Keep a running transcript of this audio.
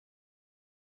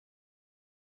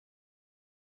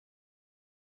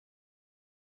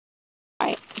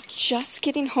I'm just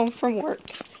getting home from work,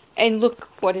 and look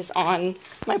what is on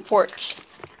my porch.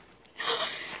 Oh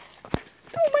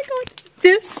my god.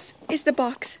 This is the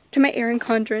box to my Erin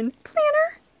Condren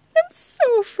planner. I'm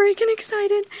so freaking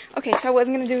excited. Okay, so I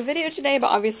wasn't going to do a video today, but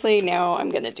obviously now I'm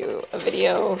going to do a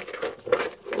video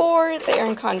for the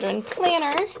Erin Condren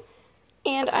planner.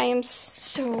 And I am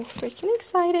so freaking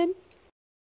excited.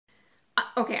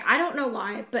 Okay, I don't know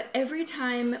why, but every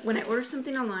time when I order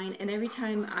something online and every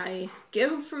time I get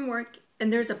home from work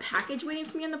and there's a package waiting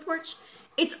for me on the porch,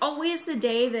 it's always the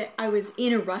day that I was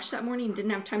in a rush that morning and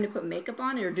didn't have time to put makeup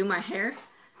on or do my hair.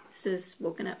 This is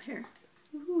woken up hair.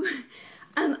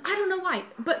 I don't know why,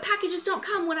 but packages don't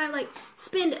come when I like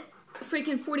spend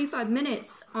freaking 45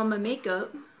 minutes on my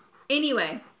makeup.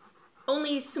 Anyway,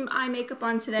 only some eye makeup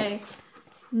on today.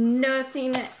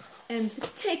 Nothing in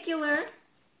particular.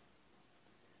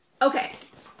 Okay,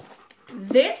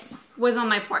 this was on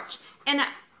my porch, and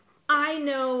I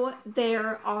know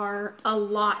there are a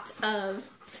lot of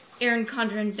Erin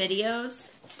Condren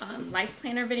videos, life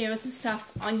planner videos and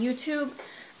stuff on YouTube.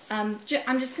 I'm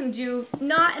just going to do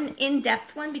not an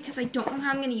in-depth one because I don't know how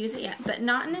I'm going to use it yet, but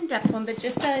not an in-depth one, but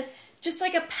just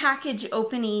like a package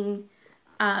opening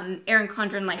Erin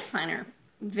Condren life planner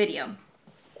video.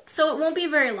 So it won't be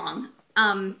very long.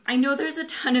 I know there's a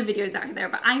ton of videos out there,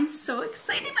 but I'm so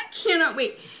excited. I cannot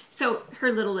wait. So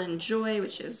her little enjoy,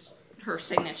 which is her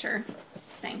signature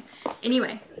thing.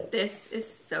 Anyway, this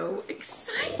is so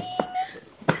exciting.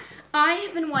 I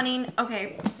have been wanting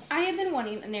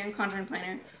an Erin Condren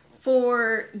planner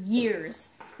for years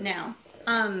now.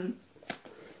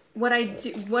 What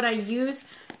I use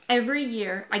every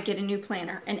year, I get a new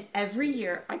planner, and every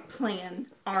year I plan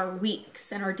our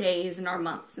weeks and our days and our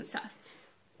months and stuff.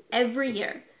 Every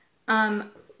year.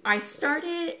 I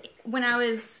started when I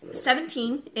was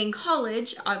 17 in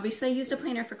college. Obviously, I used a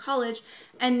planner for college,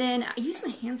 and then I use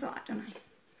my hands a lot, don't I?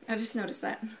 I just noticed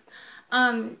that.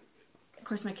 Of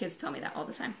course, my kids tell me that all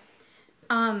the time.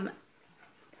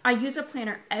 I use a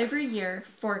planner every year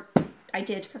I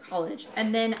did for college,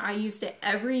 and then I used it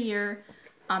every year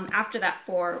after that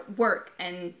for work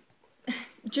and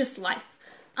just life.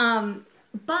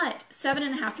 But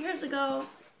 7 years ago,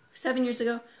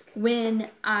 when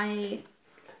I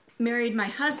married my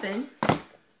husband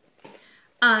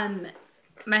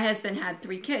had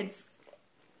 3 kids.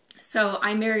 So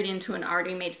I married into an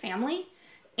already made family,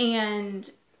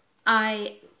 and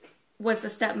I was the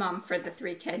stepmom for the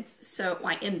 3 kids. So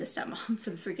I am the stepmom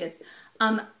for the 3 kids.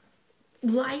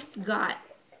 Life got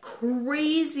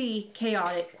crazy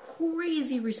chaotic,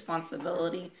 crazy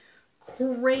responsibility,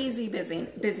 crazy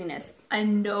busyness,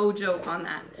 and no joke on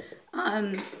that.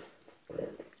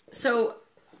 So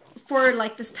for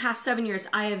like this past 7 years,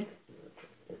 I have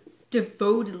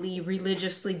devotedly,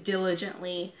 religiously,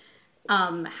 diligently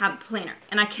have a planner.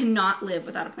 And I cannot live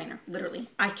without a planner. Literally,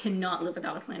 I cannot live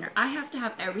without a planner. I have to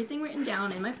have everything written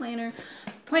down in my planner.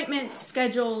 Appointments,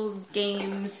 schedules,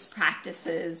 games,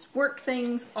 practices, work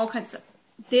things, all kinds of stuff.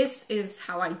 This is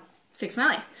how I fix my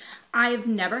life. I've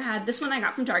never had, this one I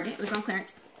got from Target, it was on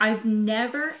clearance. I've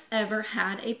never ever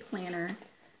had a planner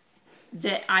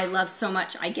that I love so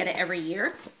much I get it every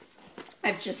year.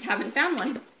 I just haven't found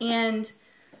one. And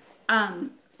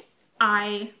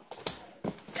I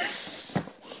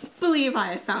believe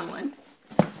I have found one.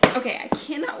 Okay, I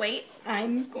cannot wait.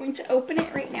 I'm going to open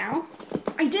it right now.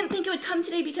 I didn't think it would come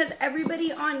today because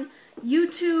everybody on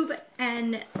YouTube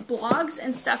and blogs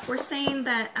and stuff were saying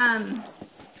that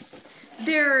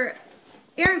their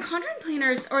Erin Condren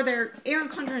planners or their Erin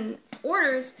Condren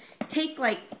orders take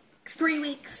like 3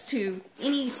 weeks to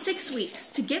 6 weeks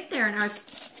to get there, and I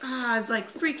was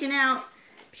like freaking out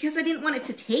because I didn't want it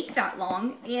to take that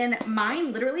long, and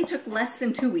mine literally took less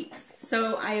than 2 weeks.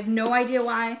 So I have no idea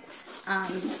why,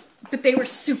 but they were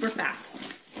super fast,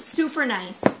 super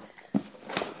nice,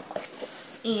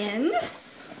 and oh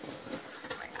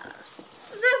my gosh,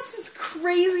 this is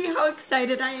crazy how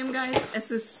excited I am, guys. This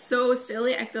is so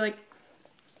silly. I feel like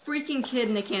a freaking kid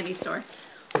in a candy store.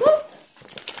 Woo!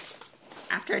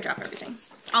 After I drop everything.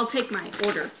 I'll take my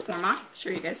order form off.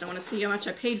 Sure, you guys don't want to see how much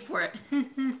I paid for it.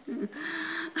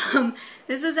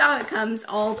 This is how it comes,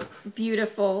 all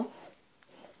beautiful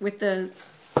with the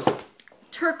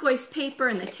turquoise paper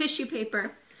and the tissue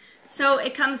paper. So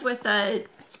it comes with a,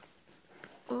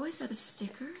 oh, is that a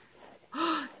sticker?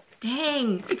 Oh,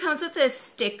 dang. It comes with a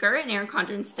sticker, an Erin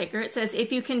Condren sticker. It says,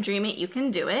 if you can dream it, you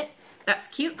can do it. That's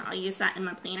cute. I'll use that in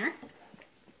my planner.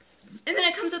 And then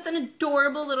it comes with an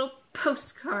adorable little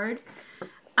postcard.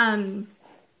 That's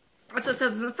what it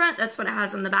says on the front. That's what it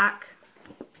has on the back.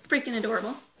 Freaking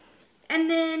adorable. And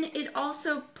then it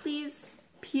also, please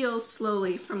peel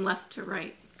slowly from left to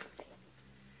right.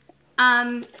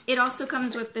 It also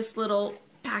comes with this little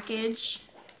package.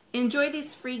 Enjoy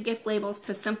these free gift labels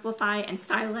to simplify and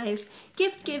stylize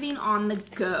gift giving on the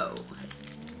go.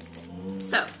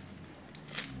 So,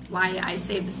 why I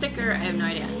saved the sticker, I have no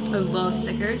idea. I love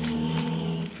stickers.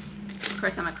 Of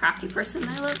course, I'm a crafty person.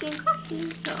 I love being crafty,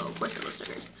 so of course I love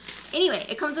stickers. Anyway,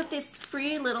 it comes with this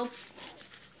free little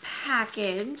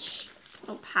package,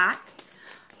 little pack.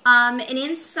 And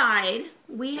inside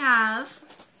we have,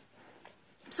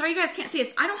 I'm sorry you guys can't see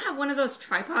it. I don't have one of those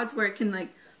tripods where it can like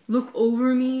look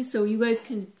over me so you guys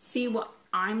can see what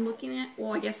I'm looking at.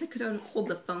 Well, I guess I could hold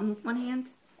the phone with one hand.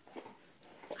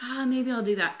 Maybe I'll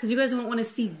do that because you guys won't want to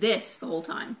see this the whole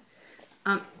time.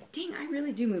 Dang, I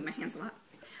really do move my hands a lot.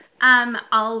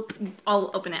 I'll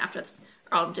open it after this.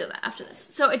 Or I'll do that after this.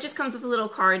 So it just comes with a little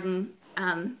card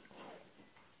and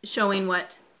showing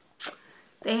what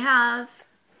they have.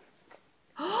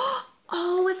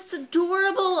 Oh, it's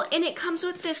adorable. And it comes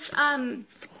with this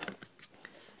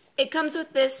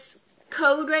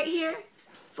code right here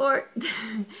for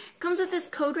comes with this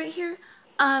code right here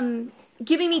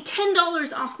giving me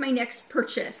 $10 off my next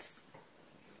purchase.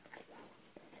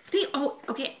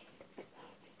 Okay.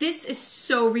 This is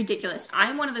so ridiculous.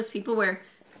 I'm one of those people where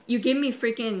you give me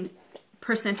freaking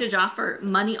percentage off or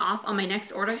money off on my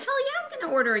next order. Hell yeah, I'm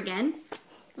gonna order again.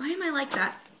 Why am I like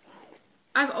that?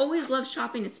 I've always loved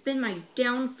shopping. It's been my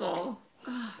downfall.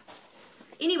 Ugh.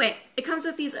 Anyway, it comes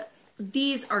with these.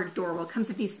 These are adorable. It comes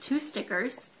with these 2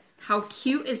 stickers. How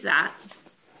cute is that?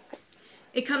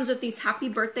 It comes with these happy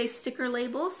birthday sticker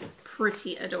labels.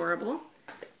 Pretty adorable.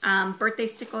 Birthday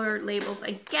sticker labels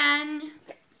again.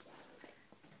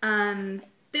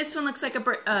 This one looks like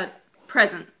a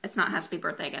present. It's not happy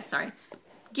birthday, I guess. Sorry.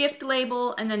 Gift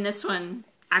label. And then this one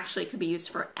actually could be used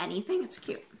for anything. It's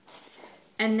cute.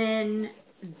 And then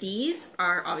these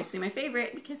are obviously my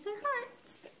favorite because they're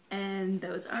hearts. And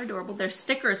those are adorable. They're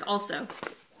stickers also.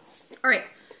 Alright,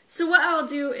 so what I'll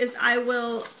do is I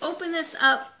will open this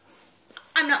up.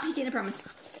 I'm not peeking, I promise.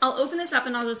 I'll open this up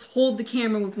and I'll just hold the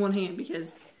camera with one hand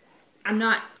because I'm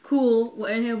not cool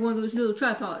when I have one of those little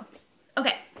tripods.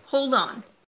 Okay, hold on.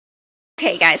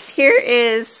 Okay guys, here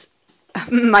is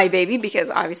my baby because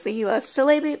obviously he loves to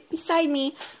lay beside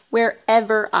me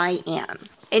wherever I am.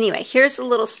 Anyway, here's the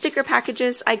little sticker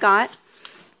packages I got.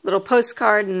 Little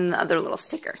postcard and the other little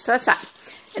sticker. So that's that.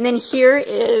 And then here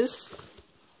is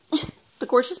the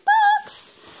gorgeous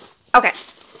box. Okay,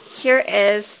 here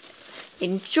is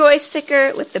Enjoy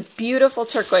sticker with the beautiful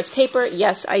turquoise paper.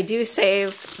 Yes, I do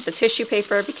save the tissue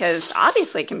paper because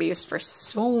obviously it can be used for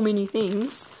so many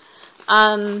things.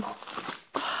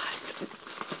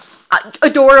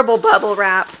 Adorable bubble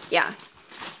wrap. Yeah.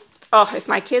 Oh, if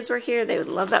my kids were here, they would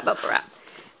love that bubble wrap.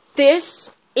 This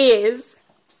is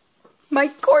my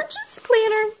gorgeous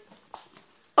planner.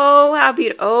 Oh, how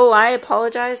beautiful. Oh, I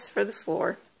apologize for the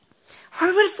floor.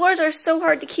 Hardwood floors are so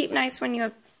hard to keep nice when you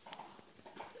have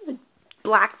a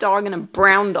black dog and a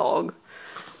brown dog.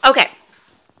 Okay,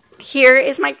 here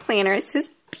is my planner. This is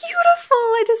beautiful.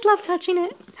 I just love touching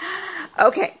it.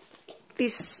 Okay,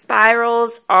 these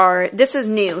spirals are, this is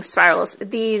new spirals.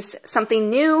 These, something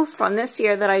new from this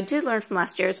year that I did learn from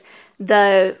last year's.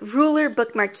 The ruler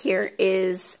bookmark here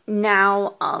is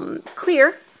now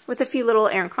clear with a few little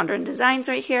Erin Condren designs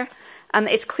right here.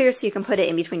 It's clear so you can put it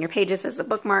in between your pages as a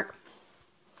bookmark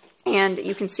and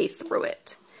you can see through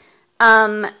it.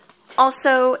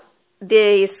 Also,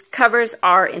 these covers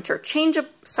are interchangeable.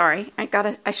 Sorry,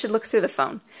 I should look through the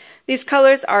phone. These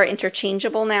colors are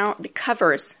interchangeable now. The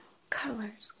covers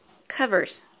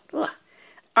ugh,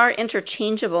 are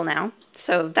interchangeable now.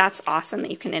 So that's awesome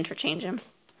that you can interchange them.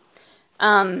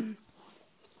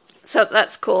 So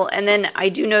that's cool. And then I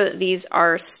do know that these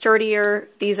are sturdier.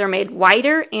 These are made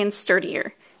wider and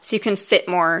sturdier. So you can fit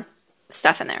more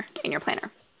stuff in there in your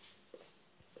planner.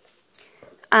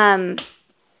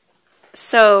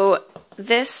 So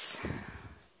this,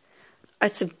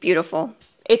 it's a beautiful,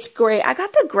 it's gray. I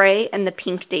got the gray and the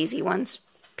pink daisy ones,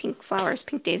 pink flowers,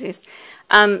 pink daisies,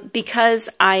 because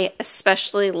I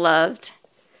especially loved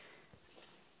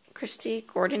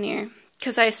kgordanier.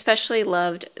 Because I especially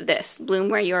loved this, Bloom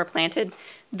Where You Are Planted.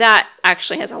 That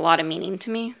actually has a lot of meaning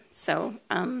to me. So,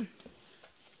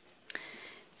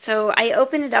 so I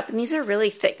opened it up, and these are really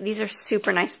thick. These are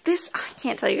super nice. This, I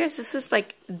can't tell you guys, this is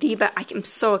like the best. I'm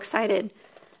so excited.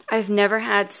 I've never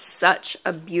had such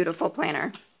a beautiful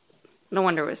planner. No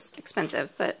wonder it was expensive,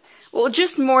 but, well,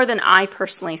 just more than I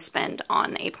personally spend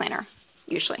on a planner,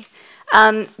 usually.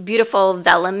 Beautiful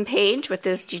vellum page with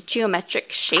those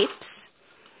geometric shapes.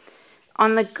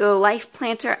 On the Go Life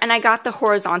planter, and I got the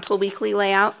horizontal weekly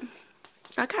layout.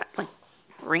 I got like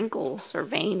wrinkles or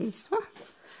veins. Huh.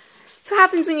 So what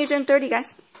happens when you turn 30,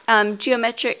 guys?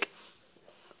 Geometric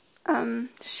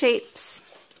shapes.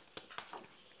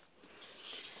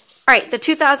 All right, the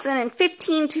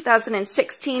 2015,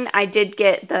 2016, I did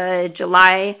get the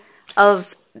July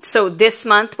of, so this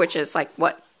month, which is like,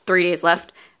 what, 3 days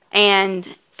left, and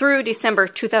through December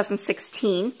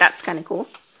 2016. That's kind of cool.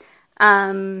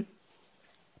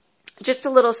 Just a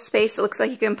little space. It looks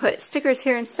like you can put stickers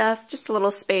here and stuff. Just a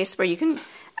little space where you can,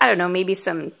 I don't know, maybe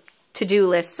some to-do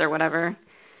lists or whatever.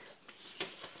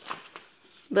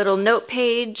 Little note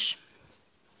page.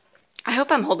 I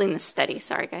hope I'm holding this steady.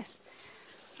 Sorry, guys.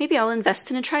 Maybe I'll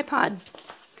invest in a tripod.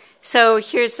 So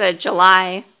here's a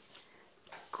July.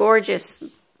 Gorgeous,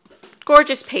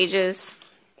 gorgeous pages.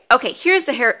 Okay, here's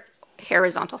the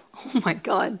horizontal. Oh my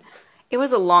God. It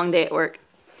was a long day at work.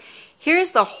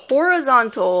 Here's the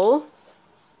horizontal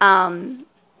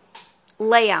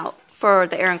layout for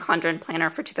the Erin Condren planner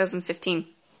for 2015.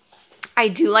 I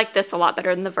do like this a lot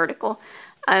better than the vertical.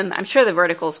 I'm sure the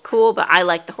vertical is cool, but I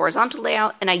like the horizontal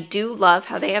layout, and I do love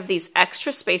how they have these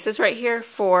extra spaces right here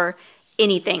for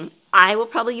anything. I will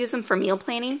probably use them for meal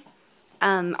planning.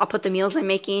 I'll put the meals I'm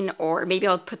making, or maybe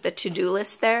I'll put the to-do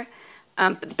list there.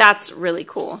 But that's really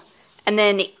cool. And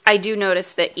then I do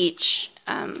notice that each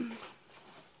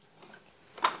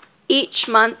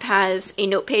month has a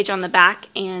note page on the back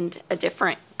and a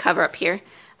different cover up here.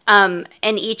 And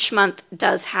each month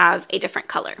does have a different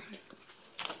color.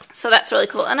 So that's really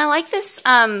cool. And I like this,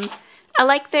 I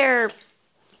like their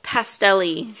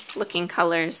pastel-y looking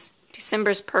colors.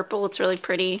 December's purple, it's really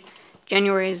pretty.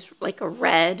 January's like a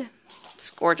red, it's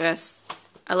gorgeous.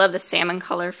 I love the salmon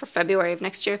color for February of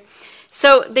next year.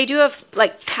 So they do have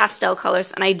like pastel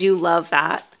colors, and I do love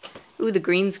that. Ooh, the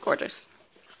green's gorgeous.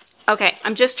 Okay,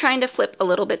 I'm just trying to flip a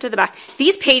little bit to the back.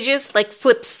 These pages like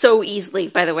flip so easily,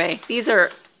 by the way. These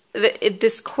are,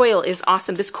 this coil is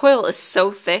awesome. This coil is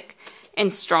so thick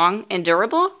and strong and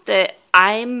durable that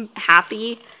I'm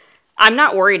happy. I'm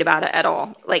not worried about it at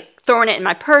all. Like throwing it in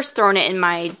my purse, throwing it in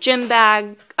my gym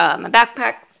bag, my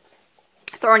backpack,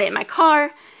 throwing it in my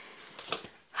car.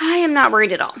 I am not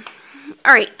worried at all.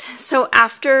 All right, so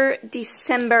after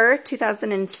December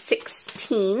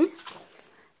 2016,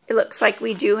 it looks like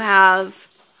we do have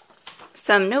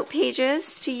some note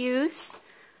pages to use.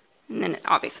 And then it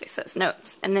obviously says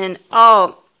notes. And then,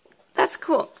 oh, that's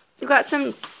cool. We've got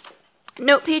some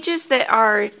note pages that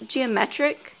are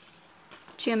geometric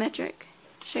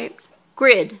shape,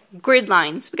 grid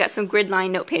lines. We got some grid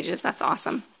line note pages. That's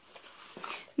awesome.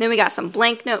 And then we got some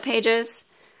blank note pages.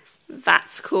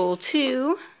 That's cool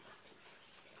too.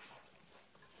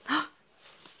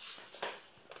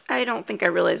 I don't think I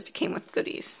realized it came with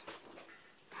goodies.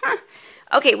 Huh.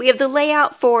 Okay, we have the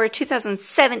layout for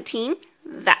 2017.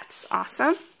 That's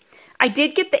awesome. I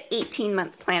did get the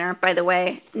 18-month planner, by the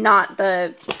way, not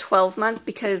the 12-month,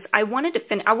 because I wanted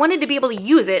to be able to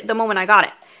use it the moment I got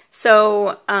it.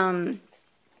 So I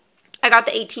got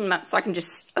the 18 months, so I can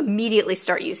just immediately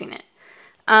start using it.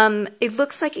 It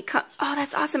looks like it comes. Oh,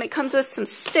 that's awesome! It comes with some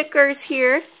stickers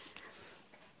here.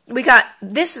 We got,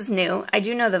 this is new. I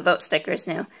do know the vote sticker is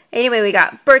new. Anyway, we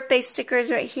got birthday stickers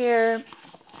right here.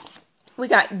 We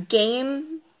got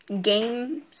game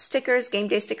stickers, game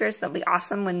day stickers. That'll be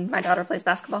awesome when my daughter plays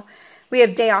basketball. We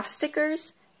have day off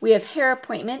stickers. We have hair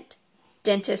appointment,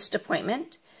 dentist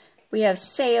appointment. We have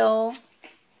sale,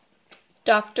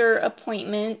 doctor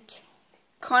appointment,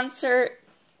 concert.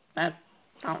 I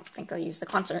don't think I'll use the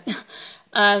concert.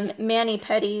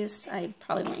 Mani-pedis. I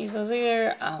probably won't use those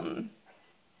either.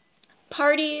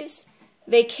 Parties,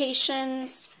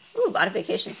 vacations. Ooh, a lot of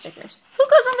vacation stickers. Who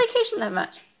goes on vacation that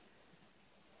much?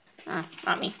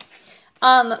 Not me.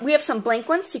 We have some blank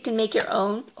ones, so you can make your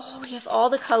own. Oh, we have all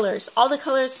the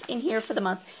colors in here for the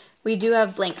month. We do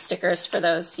have blank stickers for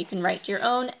those, so you can write your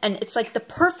own, and it's like the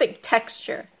perfect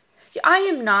texture. I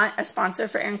am not a sponsor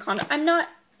for Erin Condren.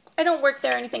 I don't work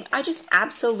there or anything. I just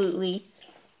absolutely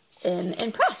am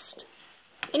impressed.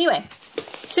 Anyway,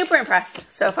 super impressed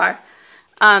so far.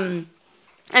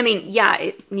 I mean, yeah,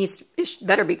 it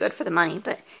better be good for the money,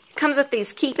 but it comes with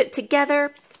these keep it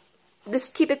together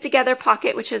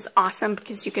pocket, which is awesome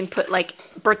because you can put like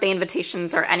birthday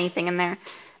invitations or anything in there.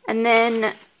 And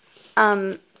then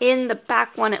in the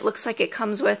back one, it looks like it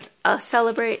comes with a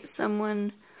celebrate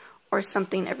someone or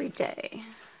something every day.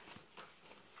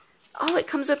 Oh, it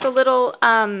comes with a little, if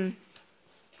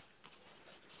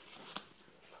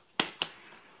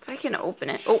I can open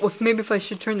it. Oh, maybe if I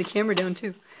should turn the camera down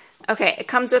too. Okay, it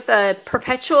comes with a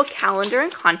perpetual calendar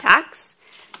and contacts.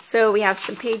 So we have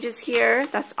some pages here.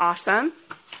 That's awesome.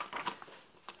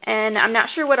 And I'm not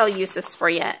sure what I'll use this for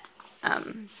yet. But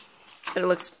it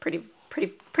looks pretty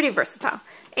pretty versatile.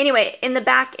 Anyway, in the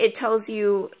back, it tells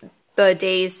you the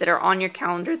days that are on your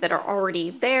calendar that are already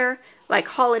there, like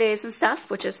holidays and stuff,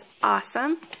 which is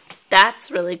awesome. That's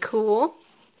really cool.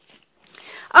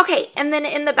 Okay, and then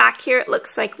in the back here, it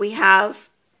looks like we have,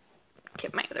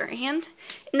 get my other hand.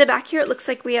 In the back here, it looks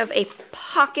like we have a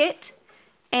pocket,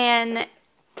 and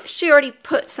she already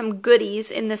put some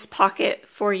goodies in this pocket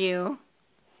for you,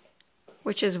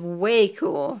 which is way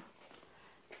cool.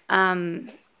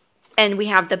 And we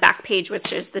have the back page,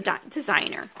 which is the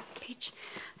designer page.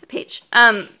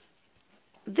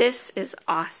 This is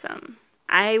awesome.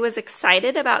 I was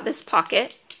excited about this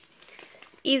pocket.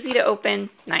 Easy to open,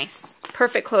 nice,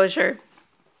 perfect closure.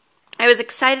 I was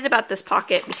excited about this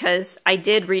pocket because I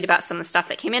did read about some of the stuff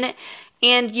that came in it,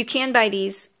 and you can buy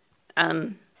these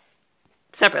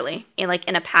separately, like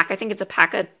in a pack. I think it's a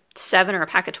pack of 7 or a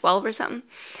pack of 12 or something.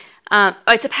 Oh,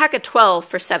 it's a pack of 12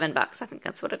 for $7. I think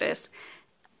that's what it is.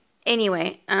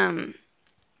 Anyway,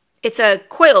 it's a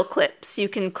coil clip, so you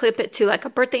can clip it to like a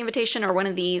birthday invitation or one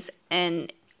of these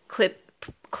and clip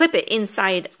it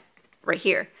inside right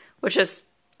here, which is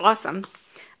awesome.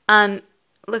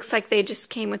 Looks like they just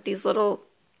came with these little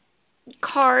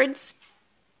cards,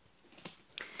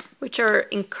 which are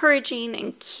encouraging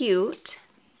and cute.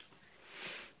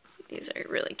 These are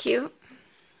really cute.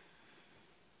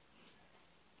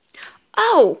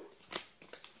 Oh,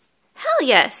 hell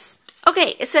yes.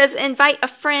 Okay, it says invite a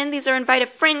friend. These are invite a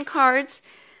friend cards.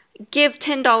 Give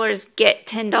 $10, get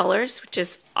 $10, which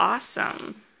is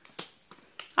awesome.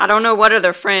 I don't know what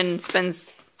other friend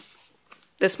spends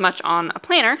this much on a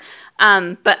planner,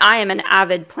 but I am an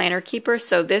avid planner keeper,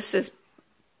 so this is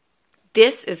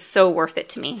so worth it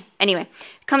to me. Anyway,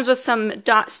 it comes with some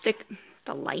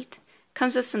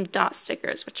comes with some dot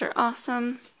stickers, which are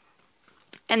awesome.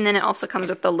 And then it also comes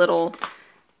with the little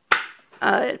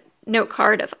note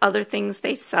card of other things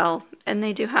they sell, and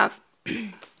they do have.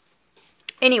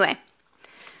 Anyway,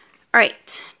 all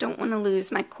right, don't want to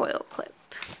lose my coil clip.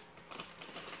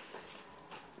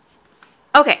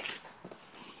 Okay,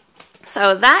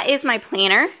 so that is my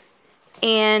planner,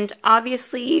 and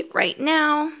obviously right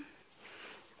now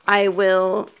I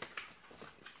know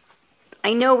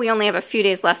we only have a few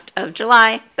days left of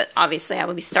July, but obviously I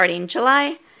will be starting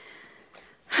July.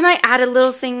 I might add a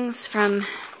little things from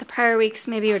the prior weeks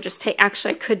maybe, or just take,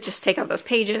 actually I could just take out those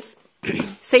pages,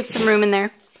 save some room in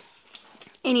there.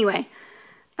 Anyway,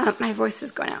 my voice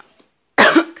is going out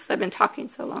because I've been talking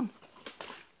so long.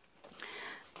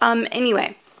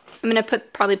 Anyway, I'm going to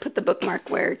probably put the bookmark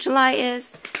where July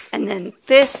is, and then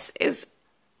this is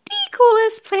the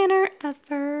coolest planner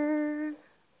ever.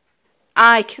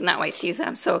 I cannot wait to use it.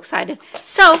 I'm so excited.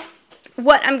 So,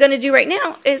 what I'm going to do right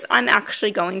now is I'm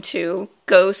actually going to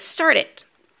go start it.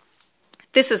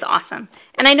 This is awesome.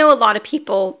 And I know a lot of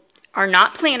people are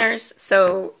not planners,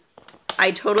 so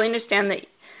I totally understand that,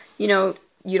 you know,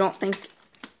 you don't think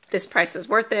this price is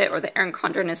worth it or the Erin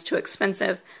Condren is too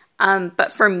expensive.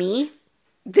 But for me,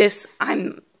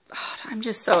 I'm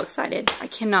just so excited. I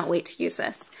cannot wait to use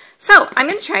this. So I'm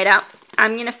going to try it out.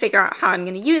 I'm going to figure out how I'm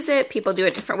going to use it. People do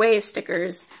it different ways,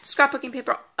 stickers, scrapbooking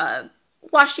paper,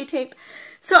 washi tape.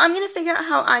 So I'm going to figure out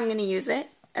how I'm going to use it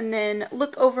and then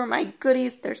look over my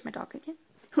goodies. There's my dog again.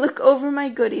 Look over my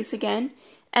goodies again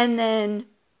and then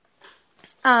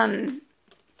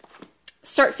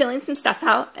start filling some stuff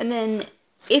out. And then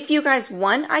if you guys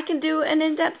want, I can do an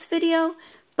in-depth video,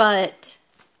 but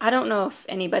I don't know if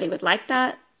anybody would like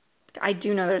that. I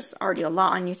do know there's already a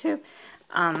lot on YouTube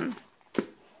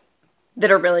that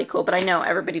are really cool, but I know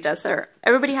everybody has their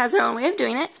own way of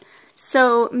doing it.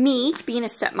 So me, being a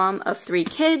stepmom of 3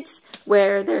 kids,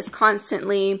 where there's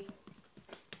constantly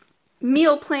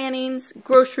meal plannings,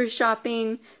 grocery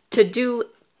shopping,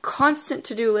 constant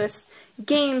to-do lists,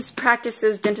 games,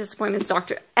 practices, dentist appointments,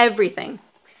 doctor, everything.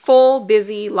 Full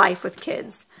busy life with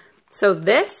kids. So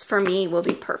this, for me, will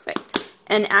be perfect.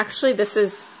 And actually, this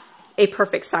is a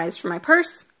perfect size for my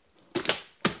purse.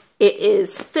 It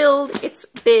is filled, it's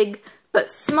big, but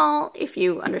small, if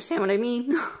you understand what I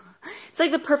mean. It's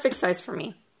like the perfect size for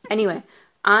me. Anyway,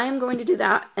 I'm going to do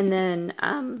that, and then,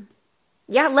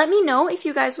 yeah, let me know if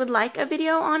you guys would like a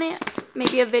video on it.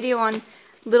 Maybe a video on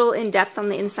little in-depth on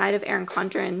the inside of Erin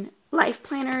Condren life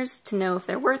planners to know if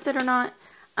they're worth it or not.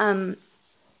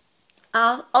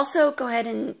 I'll also go ahead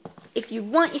and, if you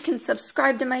want, you can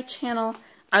subscribe to my channel.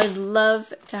 I would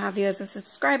love to have you as a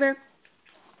subscriber.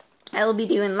 I will be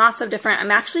doing lots of different,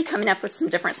 I'm actually coming up with some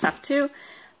different stuff too.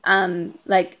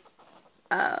 Like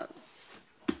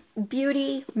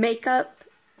beauty, makeup,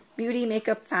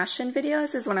 fashion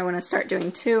videos is what I want to start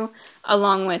doing too,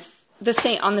 along with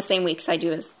on the same weeks I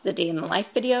do as the day in the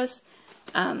life videos.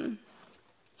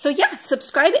 So yeah,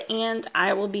 subscribe and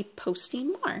I will be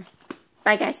posting more.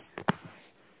 Bye guys.